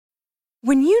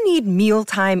When you need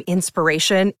mealtime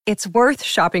inspiration, it's worth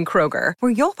shopping Kroger,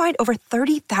 where you'll find over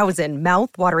 30,000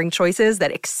 mouth-watering choices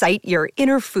that excite your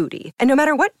inner foodie. And no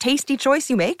matter what tasty choice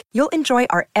you make, you'll enjoy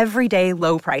our everyday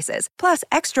low prices, plus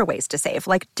extra ways to save,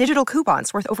 like digital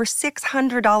coupons worth over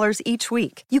 $600 each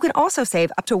week. You can also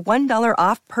save up to $1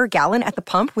 off per gallon at the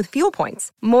pump with fuel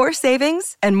points. More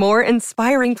savings and more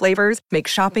inspiring flavors make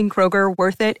shopping Kroger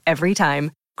worth it every time.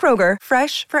 Kroger,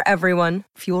 fresh for everyone.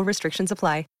 Fuel restrictions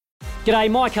apply. G'day,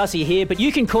 Mike Hussey here, but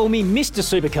you can call me Mr.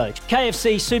 Supercoach.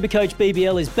 KFC Supercoach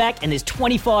BBL is back and there's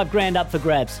 25 grand up for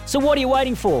grabs. So what are you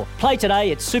waiting for? Play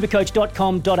today at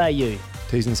supercoach.com.au.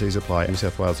 T's and C's apply. New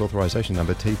South Wales authorisation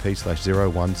number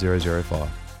TP/01005.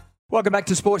 Welcome back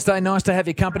to Sports Day. Nice to have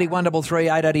your company. 133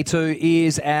 882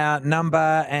 is our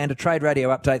number, and a trade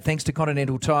radio update thanks to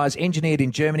Continental Tires, engineered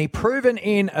in Germany, proven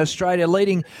in Australia,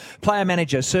 leading player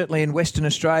manager certainly in Western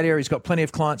Australia. He's got plenty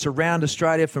of clients around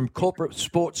Australia. From Corporate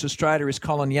Sports Australia is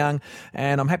Colin Young,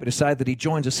 and I'm happy to say that he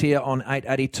joins us here on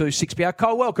 882 6PR.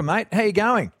 Cole, welcome, mate. How you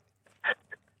going?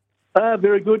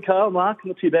 Very good, Carl. Mark,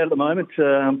 not too bad at the moment.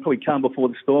 Probably calm before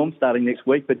the storm starting next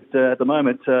week, but at the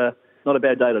moment, not a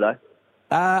bad day today.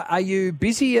 Are you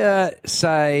busier,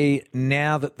 say,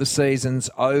 now that the season's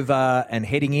over and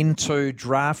heading into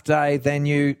draft day than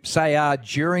you, say, are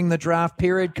during the draft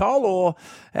period, Cole, or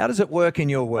how does it work in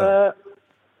your world?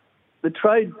 The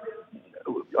trade,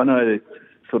 I know it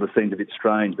sort of seems a bit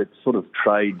strange, but sort of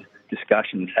trade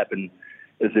discussions happen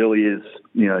as early as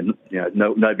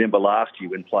November last year,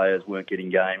 when players weren't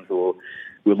getting games or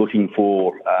were looking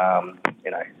for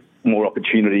more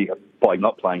opportunity by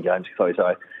not playing games.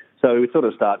 So it sort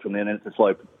of starts from then, and it's a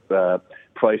slow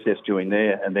process during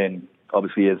there. And then,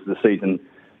 obviously, as the season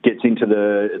gets into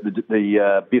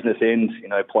the business end,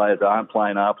 players are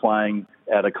playing out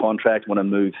of contract, want to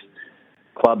move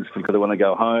clubs because they want to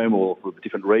go home or for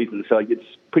different reasons. So it's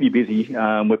pretty busy.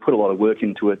 We've put a lot of work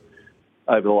into it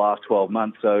over the last 12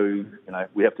 months. So,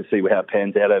 we have to see how it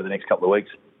pans out over the next couple of weeks.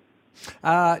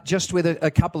 Just with a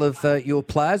couple of your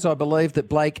players, I believe that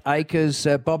Blake Acres,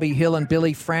 Bobby Hill and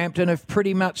Billy Frampton have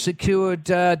pretty much secured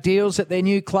deals at their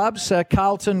new clubs,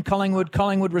 Carlton,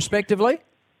 Collingwood respectively?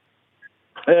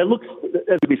 Looks,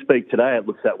 as we speak today, it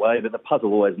looks that way, but the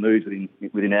puzzle always moves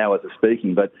within hours of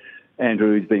speaking. But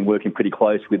Andrew's been working pretty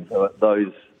close with all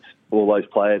those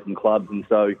players and clubs, and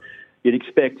so you'd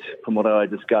expect, from what I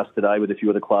discussed today with a few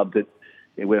of the clubs, that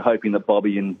we're hoping that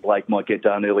Bobby and Blake might get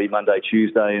done early Monday,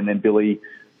 Tuesday, and then Billy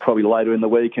probably later in the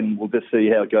week, and we'll just see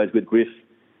how it goes with Griff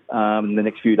in the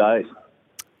next few days.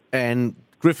 And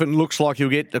Griffin looks like he'll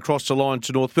get across the line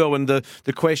to North Melbourne. The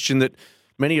question that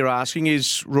many are asking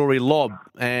is Rory Lobb,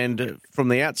 and from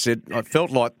the outset, I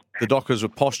felt like the Dockers were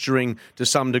posturing to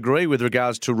some degree with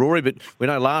regards to Rory, but we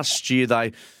know last year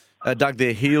they dug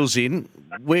their heels in.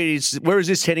 Where is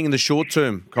this heading in the short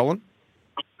term, Colin?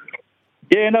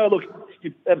 Yeah, no, look,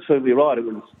 you're absolutely right. I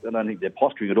don't think they're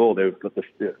posturing at all. They've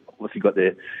obviously got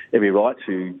their every right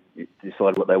to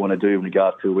decide what they want to do in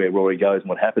regards to where Rory goes and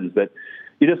what happens. But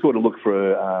you just sort of look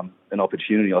for an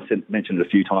opportunity. I mentioned it a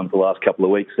few times the last couple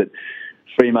of weeks that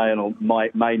Fremantle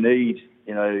may need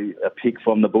a pick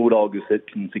from the Bulldogs that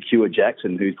can secure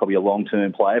Jackson, who's probably a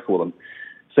long-term player for them.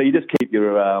 So you just keep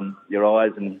your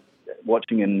eyes and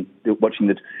watching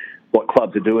what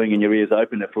clubs are doing and your ears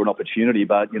open for an opportunity.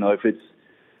 But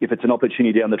if it's an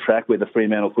opportunity down the track where the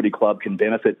Fremantle Footy Club can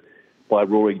benefit by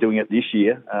Rory doing it this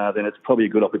year, then it's probably a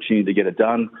good opportunity to get it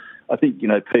done. I think,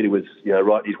 Peter was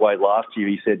right in his way last year.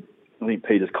 He said, I think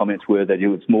Peter's comments were that it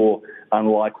was more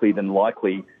unlikely than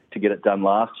likely to get it done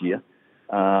last year.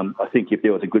 I think if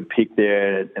there was a good pick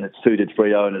there and it suited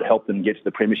Freo and it helped them get to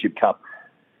the Premiership Cup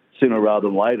sooner rather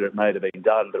than later, it may have been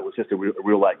done, but it was just a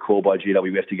real late call by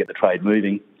GWS to get the trade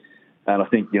moving. And I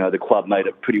think, the club made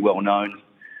it pretty well known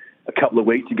a couple of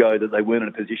weeks ago that they weren't in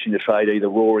a position to trade either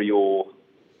Rory or,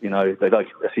 they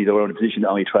were in a position to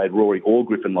only trade Rory or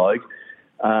Griffin Logue,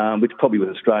 which probably was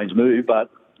a strange move,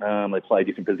 but they play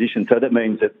different positions. So that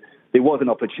means that there was an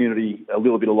opportunity a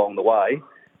little bit along the way.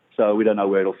 So we don't know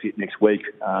where it'll fit next week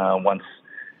once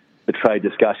the trade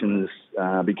discussions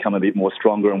become a bit more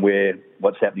stronger and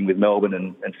what's happening with Melbourne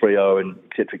and Freo and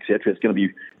et cetera, et cetera. It's going to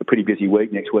be a pretty busy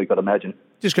week next week, I'd imagine.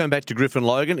 Just going back to Griffin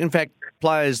Logan, in fact,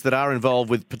 players that are involved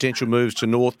with potential moves to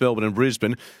North Melbourne and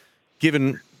Brisbane,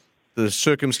 given the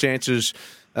circumstances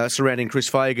surrounding Chris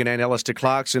Fagan and Alistair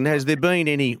Clarkson, has there been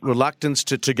any reluctance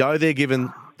to go there,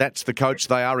 given that's the coach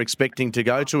they are expecting to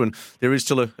go to, and there is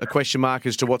still a question mark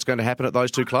as to what's going to happen at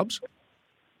those two clubs?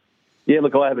 Yeah,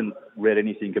 look, I haven't read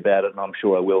anything about it, and I'm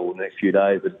sure I will in the next few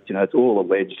days, but, it's all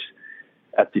alleged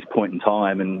at this point in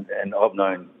time, and I've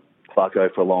known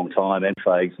Clarko for a long time and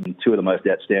Fags, and two of the most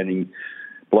outstanding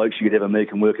blokes you could ever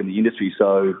meet and work in the industry.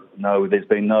 So, no, there's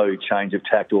been no change of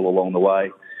tact all along the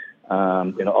way. I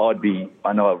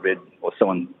know I've read, or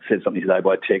someone said something today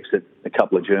by text that a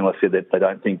couple of journalists said that they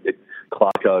don't think that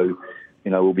Clarko,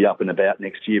 will be up and about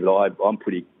next year. But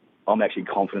I'm actually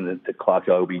confident that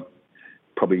Clarko will be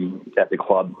probably at the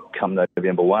club come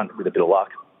November 1 with a bit of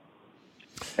luck.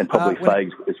 And probably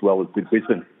Fags as well with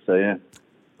Brisbane. So, yeah.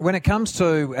 When it comes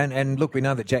to, and look, we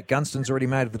know that Jack Gunston's already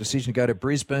made the decision to go to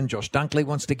Brisbane. Josh Dunkley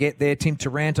wants to get there. Tim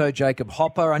Taranto, Jacob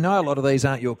Hopper. I know a lot of these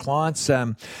aren't your clients,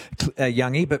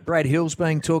 Youngie, but Brad Hill's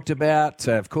being talked about.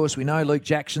 Of course, we know Luke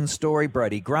Jackson's story.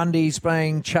 Brody Grundy's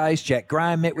being chased. Jack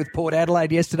Graham met with Port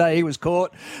Adelaide yesterday. He was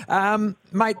caught.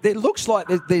 Mate, it looks like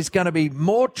there's going to be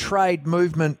more trade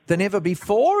movement than ever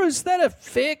before. Is that a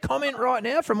fair comment right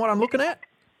now from what I'm looking at?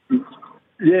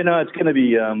 Yeah, no, it's going to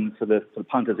be, for the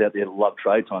punters out there that love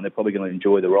trade time, they're probably going to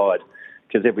enjoy the ride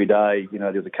because every day,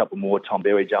 there's a couple more. Tom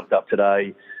Berry jumped up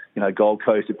today. Gold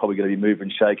Coast are probably going to be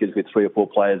moving shakers with 3 or 4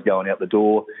 players going out the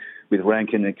door with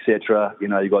Rankin, etc.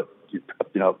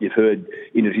 You've heard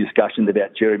industry discussions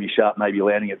about Jeremy Sharp maybe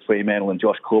landing at Fremantle and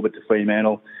Josh Corbett to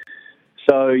Fremantle.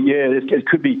 So, yeah, it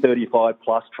could be 35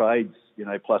 plus trades,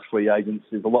 plus free agents.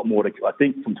 There's a lot more I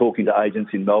think from talking to agents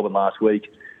in Melbourne last week,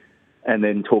 and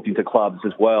then talking to clubs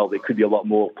as well, there could be a lot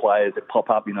more players that pop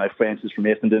up. Francis from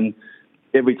Essendon.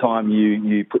 Every time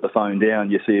you put the phone down,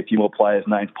 you see a few more players'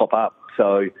 names pop up.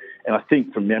 So, and I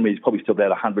think from memory, there's probably still about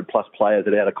 100 plus players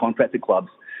that are out of contract at clubs.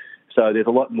 So there's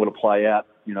a lot more to play out,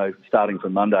 starting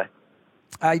from Monday.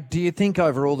 Do you think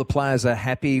overall the players are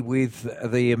happy with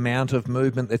the amount of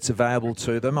movement that's available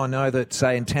to them? I know that,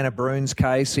 say, in Tanner Bruhn's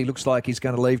case, he looks like he's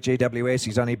going to leave GWS.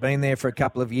 He's only been there for a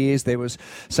couple of years. There was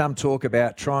some talk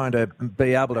about trying to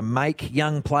be able to make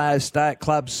young players stay at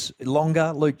clubs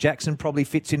longer. Luke Jackson probably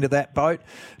fits into that boat.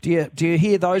 Do you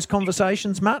hear those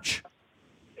conversations much?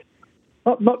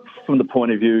 Not from the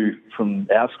point of view from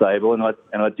our stable,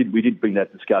 we did bring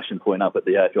that discussion point up at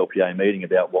the AFLPA meeting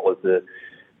about what was the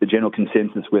general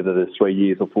consensus, whether there's 3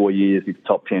 years or 4 years, if the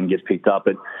top 10 gets picked up.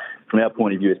 But from our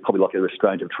point of view, it's probably like a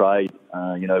restraint of trade.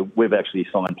 We've actually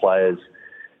signed players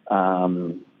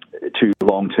to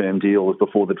long-term deals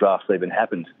before the draft's even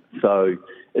happened. So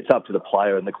it's up to the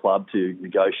player and the club to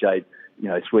negotiate,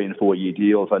 3 and 4 year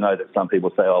deals. I know that some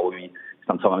people say,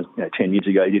 sometimes 10 years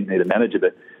ago you didn't need a manager,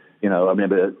 but I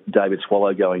remember David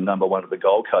Swallow going number 1 at the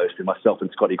Gold Coast, and myself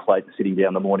and Scotty Clayton sitting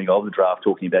down the morning of the draft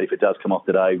talking about if it does come off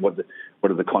today, what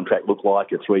does the contract look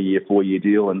like, a 3 year, 4 year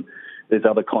deal. And there's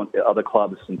other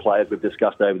clubs and players we've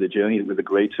discussed over the journey that we've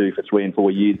agreed to for 3 and 4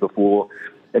 years before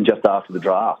and just after the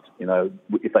draft.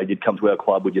 If they did come to our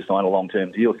club, would you sign a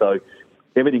long-term deal? So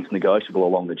everything's negotiable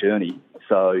along the journey.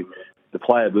 So the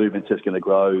player movement's just going to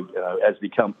grow as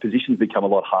positions become a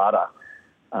lot harder.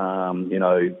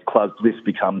 Clubs lists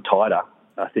become tighter.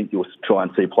 I think you'll try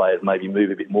and see players maybe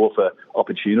move a bit more for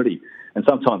opportunity. And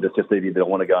sometimes it's just either they don't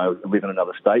want to go and live in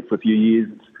another state for a few years.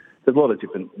 There's a lot of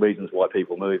different reasons why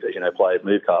people move, as players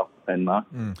move, Carl and Mark.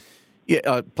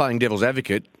 Yeah, playing devil's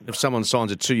advocate, if someone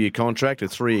signs a 2-year contract, a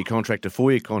 3-year contract, a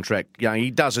 4-year contract,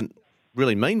 he doesn't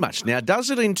really mean much now, does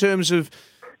it, in terms of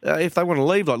if they want to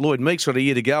leave, like Lloyd Meek's got a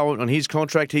year to go on his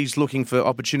contract, he's looking for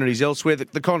opportunities elsewhere.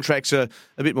 The contracts are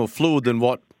a bit more fluid than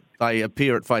what they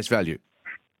appear at face value.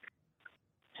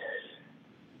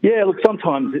 Yeah, look,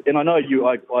 sometimes, and I know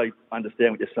I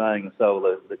understand what you're saying, and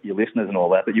so your listeners and all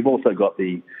that, but you've also got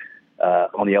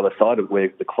on the other side of where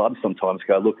the clubs sometimes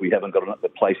go, look, we haven't got enough to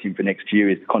place him for next year.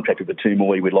 He's contracted for 2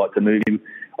 more. We'd like to move him.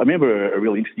 I remember a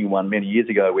really interesting one many years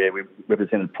ago where we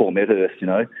represented Paul Medhurst,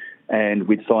 and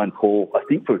we'd signed Paul, I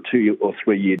think, for a 2 or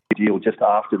 3 year deal just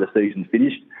after the season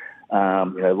finished.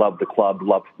 Loved the club,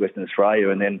 loved Western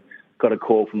Australia, and then got a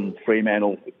call from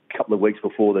Fremantle a couple of weeks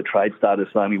before the trade started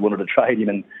saying we wanted to trade him,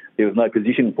 and there was no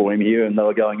position for him here, and they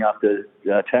were going after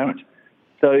Tarrant.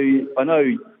 So I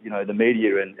know, the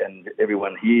media and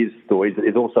everyone hears stories, but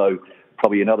there's also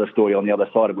probably another story on the other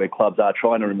side of where clubs are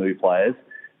trying to remove players.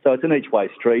 So it's an each-way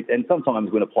street, and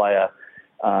sometimes when a player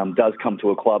does come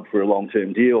to a club for a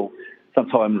long-term deal,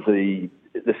 sometimes the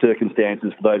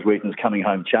circumstances for those reasons coming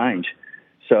home change.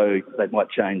 So they might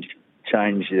change.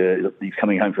 He's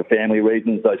coming home for family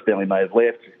reasons. Those family may have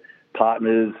left.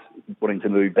 Partners wanting to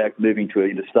move back, moving to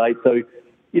interstate. So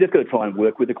you just got to try and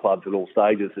work with the clubs at all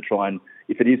stages to try and,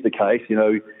 if it is the case,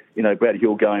 Brad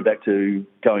Hill going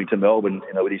to Melbourne,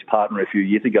 with his partner a few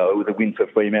years ago, it was a win for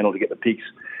Fremantle to get the picks.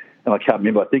 And I can't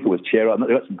remember. I think it was Chera.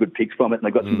 They got some good picks from it, and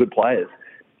they got some good players.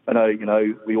 I know,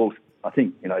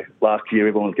 last year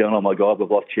everyone was going, oh my God, we've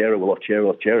lost Chera,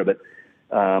 but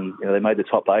they made the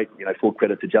top 8. Full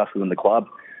credit to Justin and the club.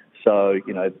 So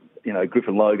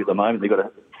Griffin Logue at the moment.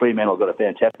 Fremantle got a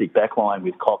fantastic back line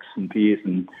with Cox and Pearce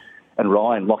and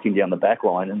Ryan locking down the back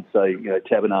line. And so,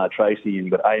 Tabernar, Tracy, and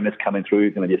you've got Amos coming through,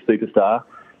 who's going to be a superstar,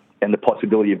 and the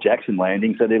possibility of Jackson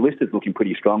landing. So their list is looking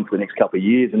pretty strong for the next couple of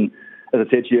years. And as I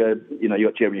said to you, you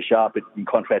got Jeremy Sharp in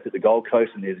contract at the Gold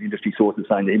Coast, and there's industry sources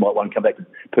saying that he might want to come back to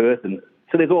Perth. And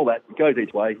so there's all that. It goes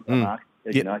each way, Mark.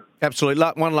 Absolutely.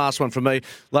 One last one from me.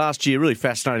 Last year, really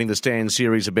fascinating, the Stan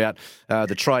series about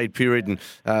the trade period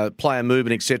and player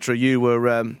movement, etc. You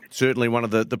were certainly one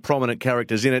of the prominent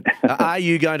characters in it. Are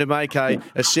you going to make a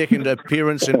second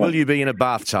appearance, and will you be in a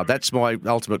bathtub? That's my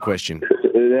ultimate question.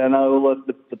 No,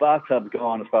 the bathtub's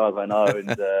gone as far as I know,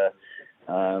 and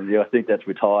I think that's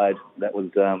retired. That was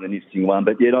an interesting one.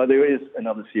 But, there is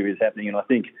another series happening, and I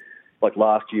think, like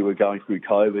last year, we're going through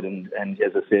COVID, and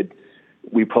as I said,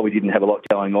 we probably didn't have a lot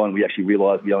going on. We actually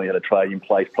realised we only had a trade in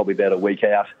place probably about a week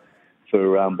out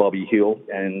for Bobby Hill.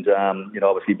 And,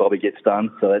 obviously Bobby gets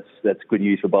done, so that's good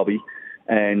news for Bobby.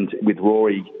 And with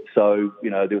Rory, so,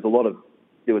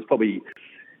 there was probably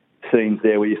scenes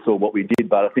there where you saw what we did.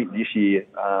 But I think this year,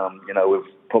 we've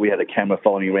probably had a camera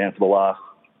following around for the last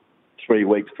 3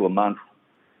 weeks to a month,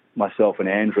 myself and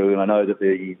Andrew. And I know that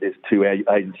there's two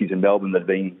agencies in Melbourne that have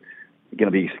been going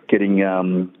to be getting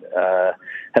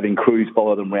having crews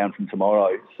follow them around from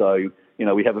tomorrow. So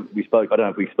we spoke. I don't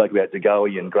know if we spoke about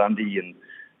DeGoey and Grundy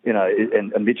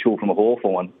and Mitchell from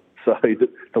Hawthorn. So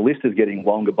the list is getting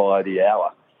longer by the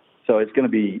hour. So it's going to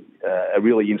be a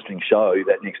really interesting show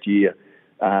that next year.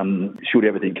 Should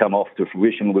everything come off to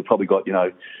fruition, we've probably got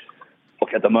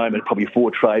at the moment probably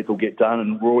 4 trades will get done,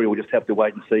 and Rory will just have to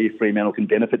wait and see if Fremantle can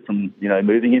benefit from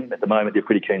moving him. At the moment, they're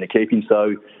pretty keen to keep him.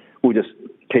 So we'll just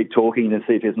keep talking and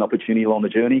see if there's an opportunity along the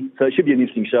journey. So it should be an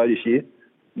interesting show this year.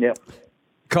 Yeah.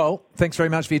 Cole, thanks very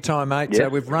much for your time, mate. Yeah.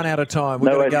 We've run out of time.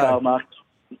 We've got to go. Mark.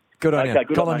 Good on you.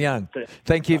 Good Colin on, Young,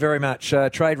 thank you very much.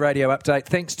 Trade Radio update.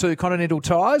 Thanks to Continental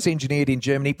Tyres, engineered in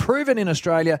Germany, proven in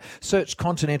Australia. Search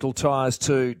Continental Tyres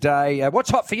today.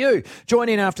 What's hot for you? Join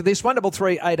in after this.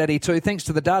 133 882. Thanks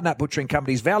to the Dardanup Butchering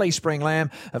Company's Valley Spring Lamb,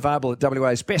 available at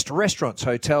WA's best restaurants,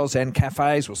 hotels and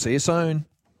cafes. We'll see you soon.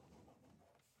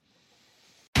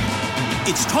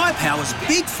 It's Tyre Power's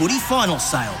Big Footy Final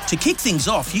Sale. To kick things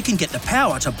off, you can get the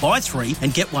power to buy 3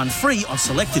 and get 1 free on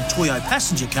selected Toyo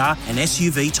passenger car and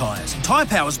SUV tyres. Tyre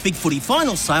Power's Big Footy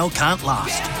Final Sale can't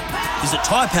last. Visit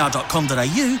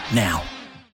tyrepower.com.au now.